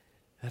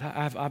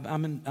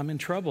 I'm in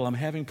trouble. I'm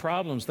having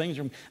problems.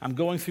 I'm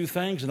going through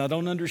things and I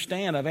don't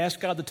understand. I've asked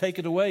God to take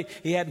it away.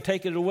 He hadn't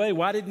taken it away.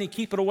 Why didn't he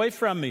keep it away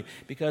from me?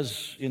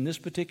 Because in this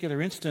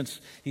particular instance,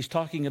 he's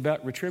talking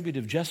about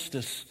retributive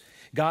justice.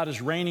 God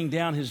is raining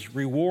down his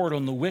reward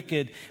on the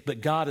wicked,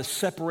 but God is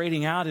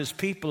separating out his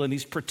people and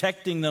he's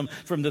protecting them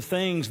from the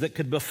things that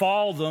could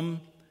befall them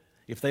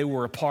if they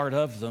were a part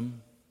of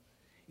them,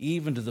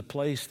 even to the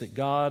place that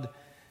God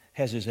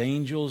has his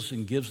angels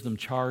and gives them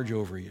charge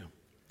over you.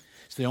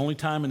 It's the only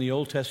time in the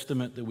Old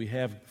Testament that we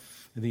have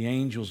the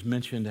angels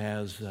mentioned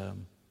as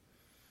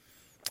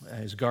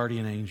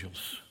guardian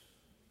angels.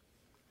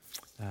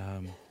 I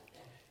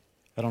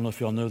don't know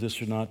if y'all know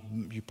this or not.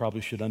 You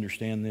probably should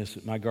understand this.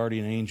 That my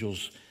guardian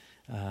angels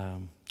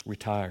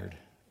retired.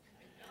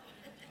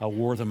 I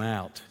wore them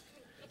out.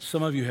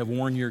 Some of you have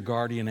worn your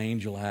guardian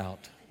angel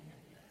out.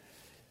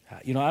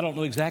 You know, I don't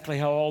know exactly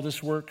how all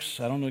this works.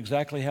 I don't know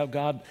exactly how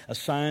God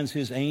assigns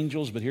his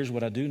angels, but here's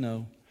what I do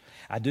know.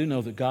 I do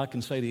know that God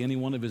can say to any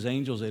one of his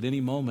angels at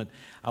any moment,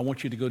 I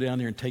want you to go down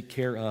there and take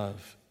care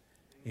of,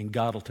 and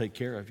God will take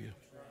care of you.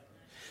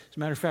 As a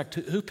matter of fact,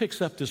 who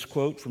picks up this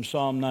quote from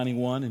Psalm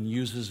 91 and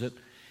uses it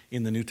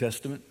in the New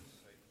Testament?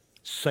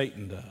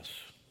 Satan does.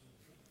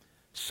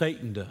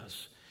 Satan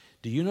does.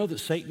 Do you know that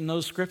Satan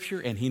knows Scripture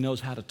and he knows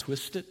how to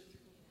twist it?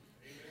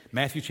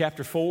 Matthew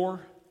chapter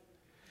 4,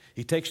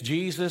 he takes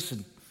Jesus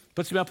and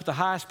puts him up at the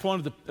highest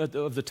point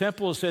of the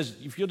temple and says,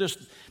 if you'll just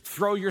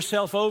throw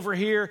yourself over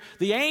here,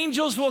 the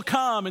angels will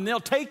come and they'll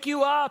take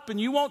you up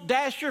and you won't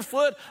dash your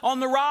foot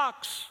on the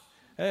rocks.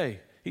 Hey,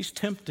 he's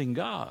tempting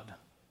God.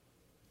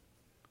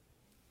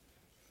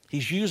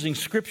 He's using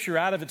Scripture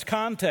out of its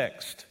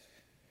context.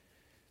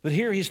 But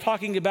here he's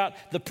talking about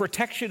the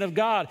protection of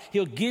God.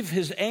 He'll give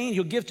his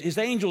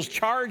angels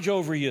charge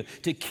over you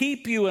to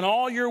keep you in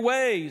all your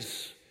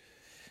ways.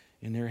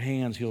 In their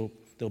hands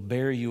they'll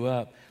bear you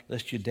up,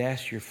 lest you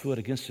dash your foot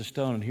against a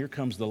stone. And here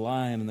comes the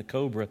lion and the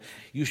cobra.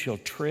 You shall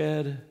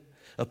tread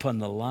upon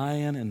the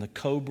lion and the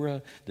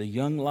cobra, the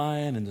young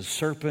lion and the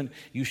serpent.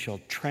 You shall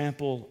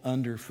trample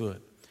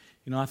underfoot.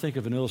 You know, I think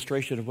of an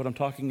illustration of what I'm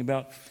talking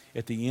about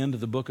at the end of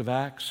the book of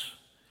Acts.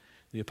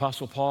 The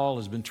Apostle Paul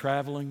has been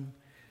traveling.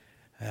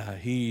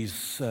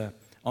 He's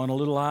on a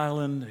little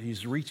island. He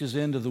reaches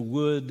into the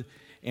wood,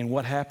 and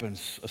what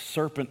happens? A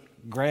serpent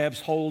grabs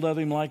hold of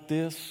him like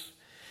this.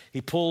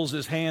 He pulls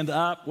his hand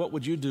up. What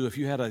would you do if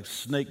you had a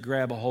snake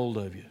grab a hold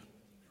of you?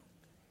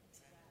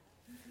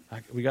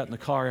 We got in the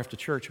car after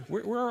church.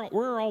 Where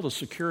are all the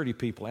security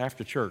people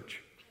after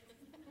church?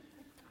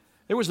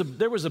 There was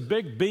a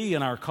big bee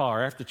in our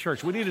car after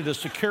church. We needed a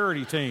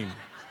security team.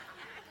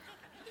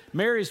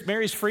 Mary's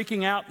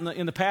freaking out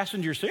in the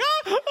passenger seat.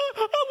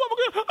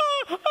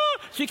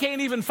 She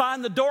can't even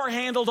find the door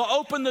handle to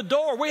open the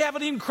door. We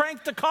haven't even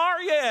cranked the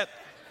car yet.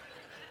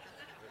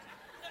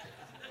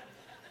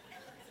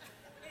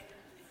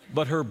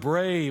 But her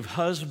brave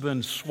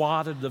husband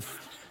swatted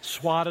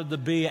the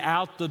bee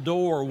out the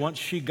door once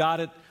she got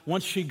it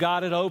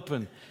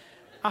open.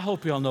 I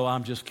hope y'all know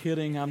I'm just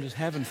kidding. I'm just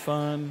having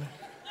fun.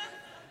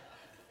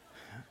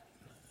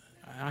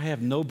 I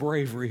have no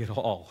bravery at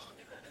all,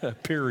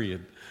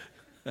 period.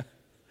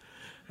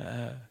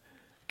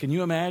 Can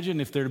you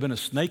imagine if there had been a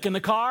snake in the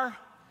car?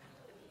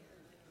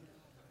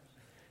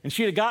 And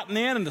she had gotten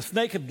in and the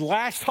snake had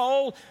lashed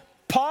hold.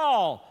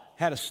 Paul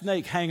had a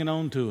snake hanging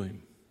on to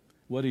him.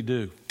 What'd he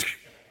do?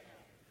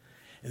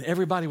 And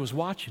everybody was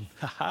watching.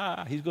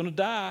 He's going to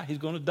die. He's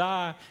going to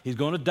die. He's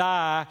going to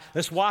die.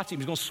 Let's watch him.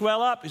 He's going to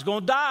swell up. He's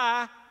going to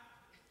die.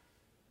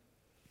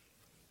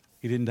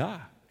 He didn't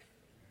die.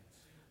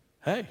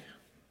 Hey,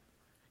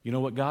 you know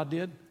what God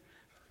did?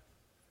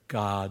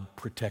 God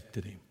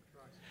protected him.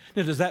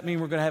 Now, does that mean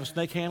we're going to have a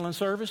snake handling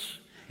service?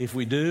 If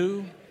we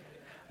do,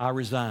 I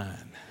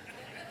resign.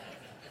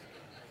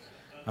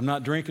 I'm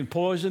not drinking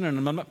poison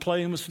and I'm not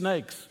playing with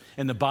snakes.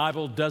 And the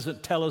Bible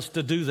doesn't tell us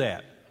to do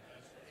that.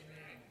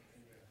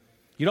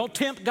 You don't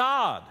tempt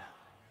God.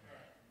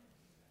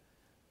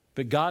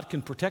 But God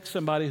can protect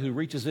somebody who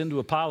reaches into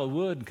a pile of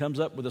wood and comes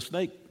up with a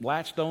snake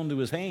latched onto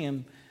his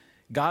hand.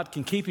 God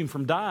can keep him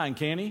from dying,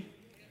 can he?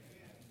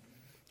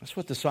 That's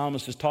what the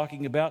psalmist is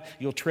talking about.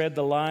 You'll tread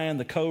the lion,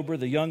 the cobra,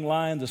 the young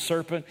lion, the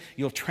serpent.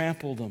 You'll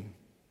trample them.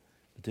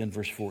 But then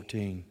verse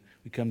 14,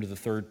 we come to the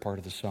third part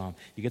of the psalm.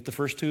 You get the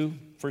first two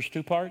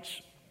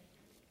parts?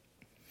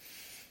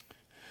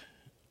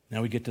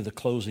 Now we get to the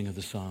closing of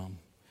the psalm.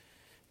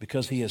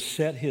 Because he has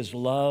set his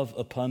love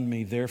upon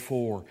me,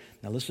 therefore.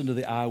 Now listen to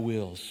the I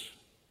wills.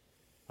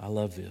 I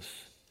love this.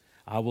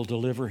 I will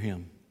deliver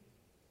him.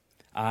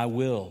 I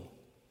will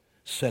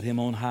set him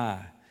on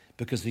high,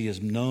 because he has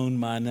known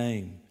my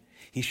name.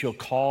 He shall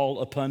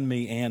call upon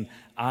me, and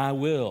I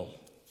will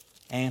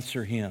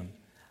answer him.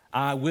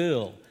 I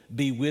will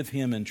be with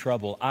him in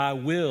trouble. I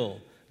will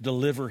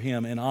deliver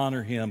him and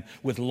honor him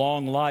with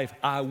long life.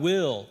 I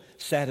will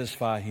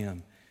satisfy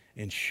him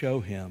and show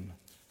him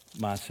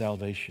my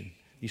salvation.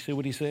 You see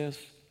what he says?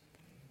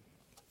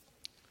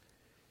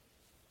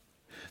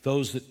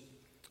 Those that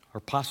are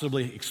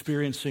possibly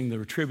experiencing the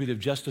retributive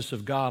justice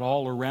of God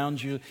all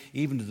around you,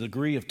 even to the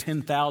degree of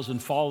 10,000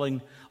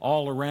 falling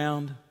all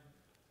around.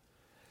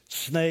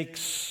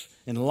 Snakes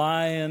and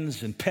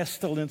lions and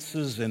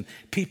pestilences and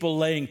people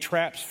laying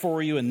traps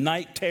for you and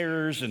night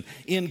terrors and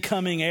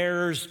incoming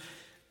arrows.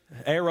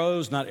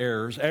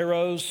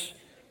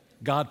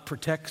 God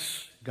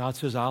protects. God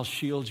says, I'll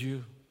shield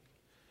you.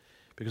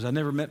 Because I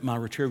never meant my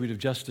retributive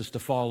justice to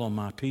fall on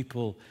my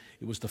people.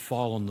 It was to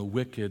fall on the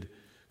wicked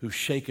who've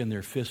shaken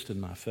their fist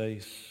in my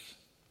face.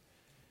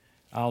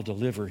 I'll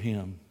deliver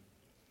him.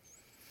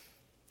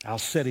 I'll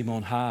set him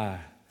on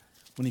high.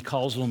 When he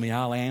calls on me,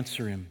 I'll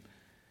answer him.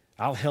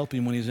 I'll help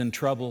him when he's in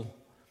trouble.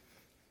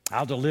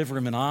 I'll deliver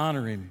him and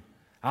honor him.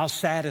 I'll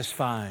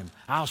satisfy him.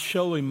 I'll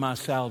show him my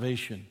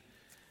salvation.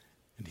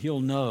 And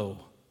he'll know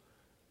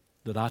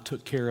that I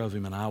took care of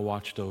him and I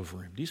watched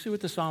over him. Do you see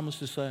what the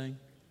psalmist is saying?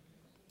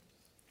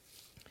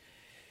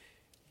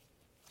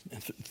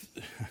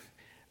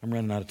 I'm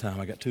running out of time.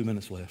 I got 2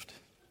 minutes left.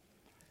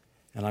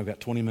 And I've got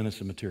 20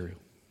 minutes of material.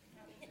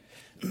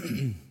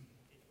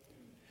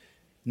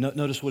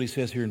 Notice what he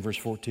says here in verse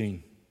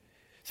 14.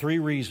 3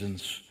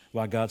 reasons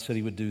why God said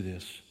he would do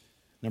this.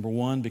 Number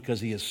 1,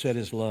 because he has set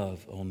his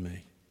love on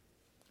me.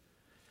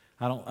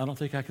 I don't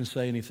think I can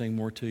say anything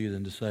more to you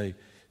than to say,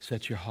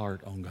 set your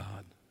heart on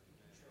God.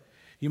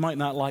 You might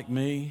not like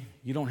me.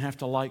 You don't have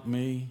to like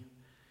me.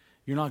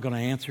 You're not going to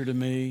answer to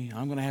me.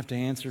 I'm going to have to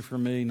answer for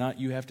me, not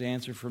you have to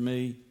answer for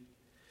me.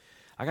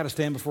 I got to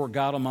stand before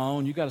God on my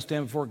own. You got to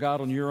stand before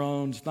God on your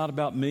own. It's not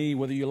about me,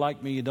 whether you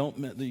like me, you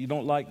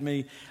don't like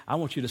me. I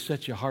want you to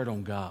set your heart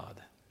on God.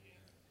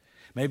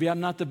 Maybe I'm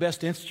not the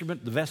best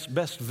instrument, the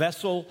best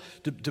vessel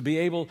to be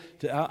able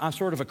to, I'm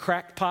sort of a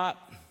crackpot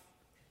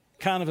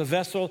kind of a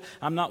vessel.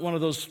 I'm not one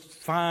of those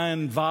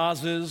fine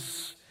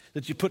vases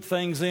that you put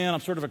things in. I'm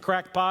sort of a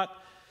crackpot.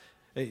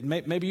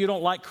 Maybe you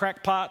don't like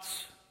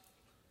crackpots.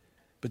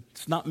 But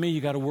it's not me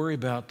you got to worry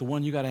about. The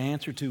one you got to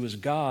answer to is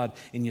God,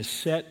 and you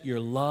set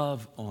your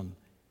love on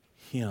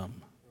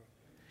him.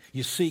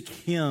 You seek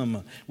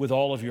him with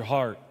all of your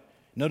heart.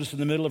 Notice in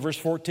the middle of verse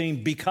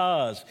 14,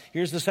 because.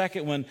 Here's the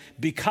second one,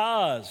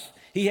 because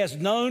he has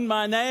known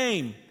my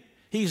name.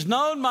 He's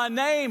known my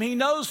name. He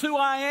knows who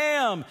I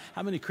am.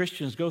 How many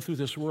Christians go through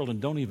this world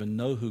and don't even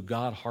know who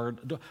God,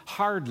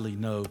 hardly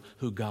know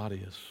who God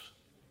is?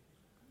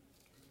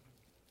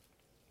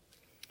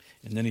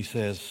 And then he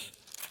says,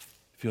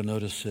 if you'll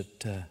notice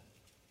that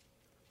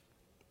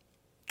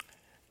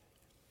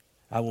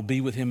I will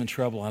be with him in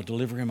trouble. I'll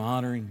deliver him,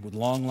 honor him with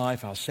long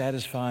life. I'll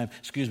satisfy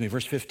him.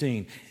 Verse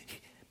 15.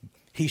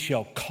 He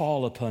shall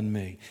call upon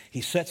me.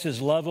 He sets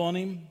his love on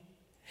him.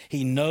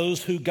 He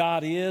knows who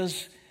God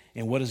is.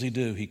 And what does he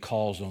do? He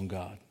calls on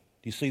God.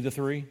 Do you see the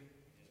three?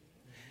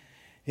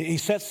 He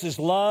sets his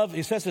love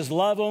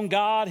on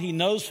God. He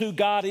knows who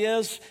God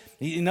is.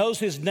 He knows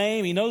his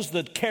name. He knows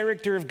the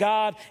character of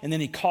God. And then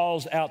he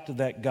calls out to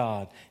that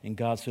God. And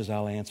God says,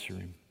 I'll answer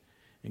him.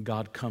 And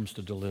God comes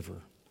to deliver.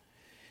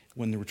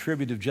 When the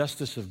retributive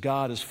justice of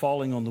God is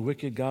falling on the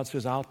wicked, God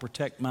says, I'll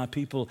protect my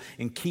people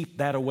and keep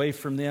that away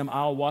from them.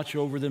 I'll watch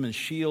over them and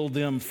shield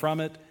them from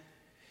it.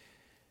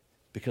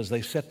 Because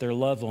they set their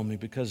love on me,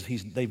 because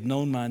they've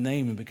known my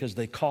name, and because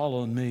they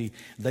call on me,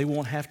 they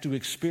won't have to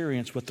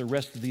experience what the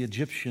rest of the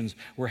Egyptians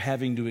were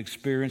having to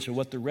experience, or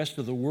what the rest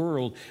of the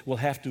world will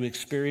have to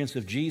experience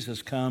if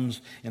Jesus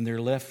comes and they're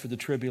left for the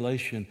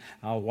tribulation.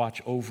 I'll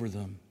watch over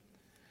them.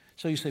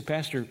 So you say,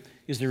 Pastor,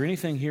 is there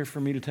anything here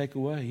for me to take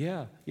away?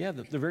 Yeah.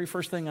 The very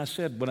first thing I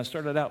said when I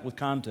started out with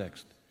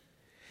context.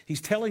 He's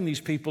telling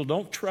these people,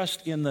 don't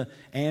trust in the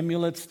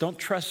amulets, don't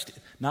trust,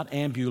 not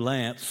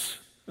ambulance,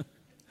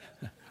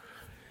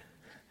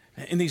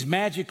 in these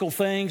magical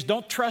things.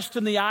 Don't trust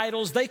in the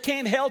idols. They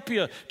can't help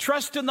you.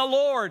 Trust in the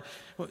Lord.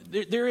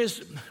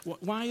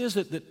 Why is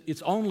it that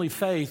it's only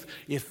faith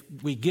if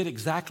we get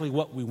exactly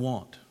what we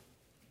want?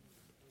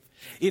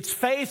 It's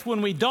faith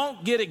when we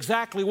don't get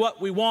exactly what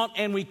we want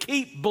and we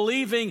keep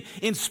believing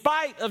in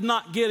spite of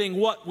not getting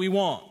what we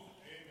want.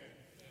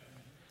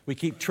 We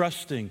keep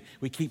trusting,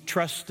 we keep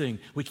trusting,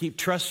 we keep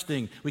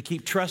trusting, we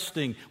keep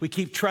trusting, we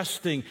keep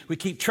trusting, we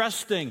keep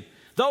trusting.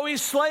 Though he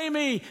slay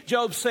me,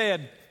 Job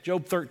said,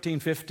 Job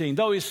 13:15,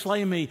 though he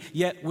slay me,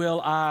 yet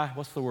will I,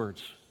 what's the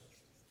words?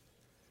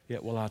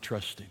 Yet will I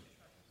trust him.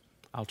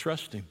 I'll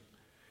trust him.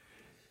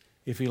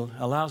 If he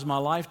allows my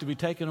life to be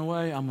taken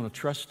away, I'm going to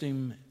trust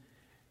him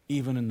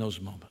even in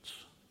those moments.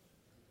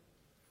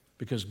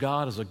 Because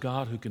God is a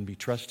God who can be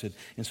trusted.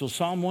 And so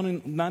Psalm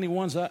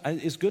 191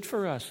 is good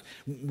for us.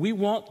 We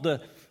want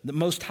the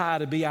Most High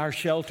to be our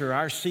shelter,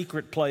 our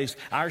secret place,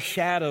 our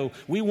shadow.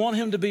 We want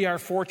him to be our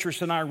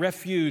fortress and our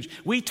refuge.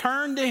 We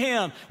turn to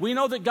him. We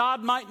know that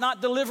God might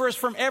not deliver us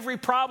from every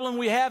problem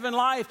we have in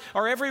life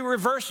or every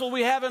reversal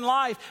we have in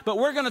life, but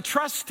we're going to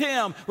trust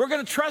him. We're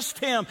going to trust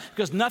him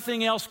because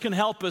nothing else can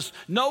help us.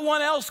 No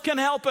one else can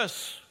help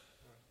us.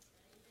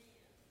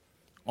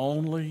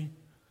 Only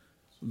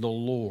the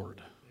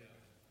Lord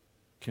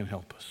can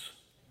help us.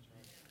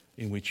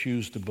 And we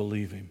choose to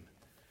believe him,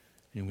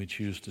 and we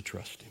choose to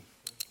trust him.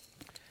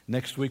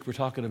 Next week, we're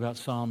talking about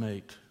Psalm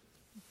 8.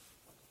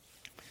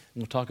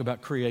 We'll talk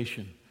about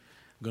creation.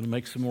 I'm going to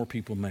make some more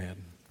people mad.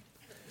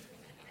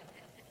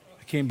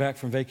 I came back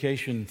from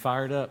vacation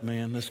fired up,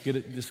 man. Let's get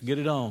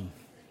it on.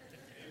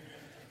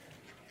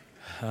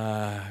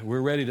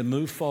 We're ready to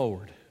move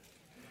forward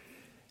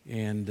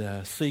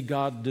and see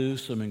God do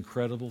some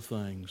incredible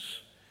things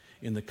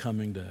in the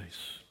coming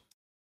days.